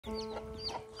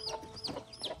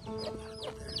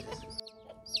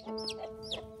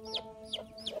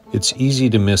It's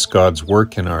easy to miss God's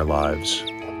work in our lives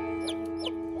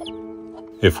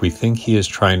if we think He is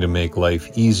trying to make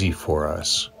life easy for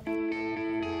us.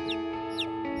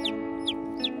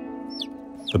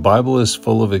 The Bible is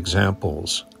full of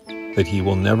examples that He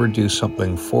will never do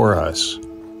something for us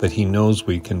that He knows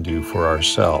we can do for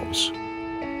ourselves.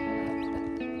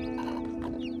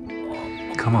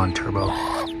 Come on, Turbo.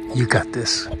 You got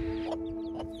this.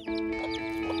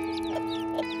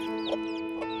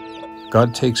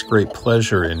 God takes great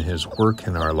pleasure in His work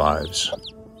in our lives,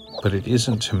 but it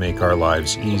isn't to make our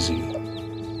lives easy.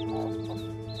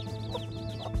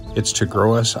 It's to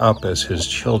grow us up as His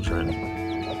children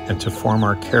and to form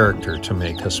our character to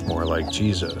make us more like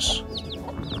Jesus.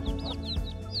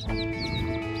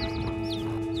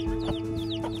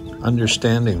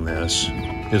 Understanding this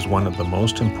is one of the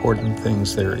most important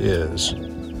things there is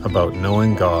about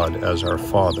knowing God as our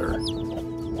Father.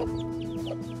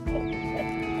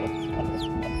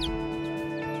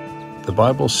 The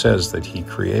Bible says that He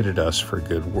created us for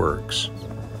good works,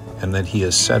 and that He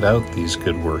has set out these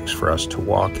good works for us to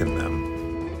walk in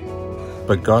them.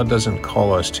 But God doesn't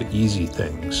call us to easy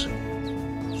things.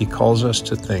 He calls us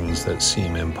to things that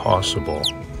seem impossible.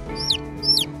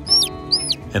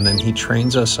 And then He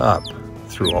trains us up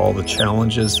through all the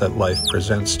challenges that life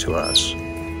presents to us,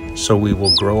 so we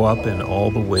will grow up in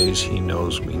all the ways He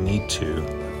knows we need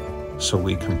to, so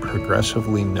we can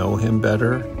progressively know Him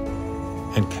better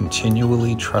and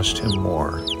continually trust Him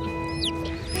more.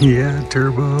 Yeah,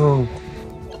 Turbo.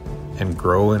 And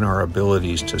grow in our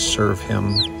abilities to serve Him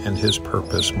and His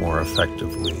purpose more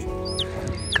effectively.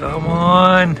 Come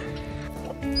on.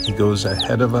 He goes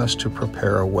ahead of us to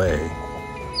prepare a way,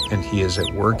 and He is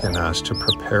at work in us to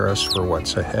prepare us for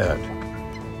what's ahead.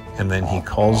 And then He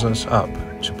calls us up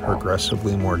to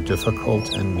progressively more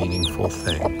difficult and meaningful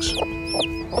things.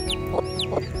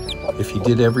 If He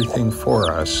did everything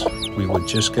for us, we would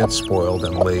just get spoiled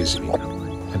and lazy,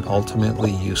 and ultimately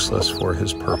useless for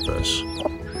His purpose.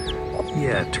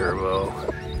 Yeah, Turbo.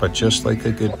 But just like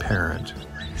a good parent,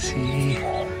 See,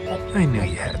 I knew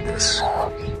you had this.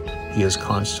 He is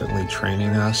constantly training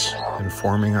us and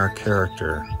forming our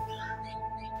character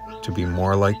to be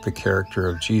more like the character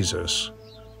of Jesus,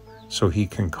 so He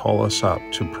can call us up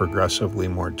to progressively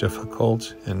more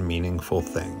difficult and meaningful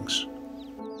things.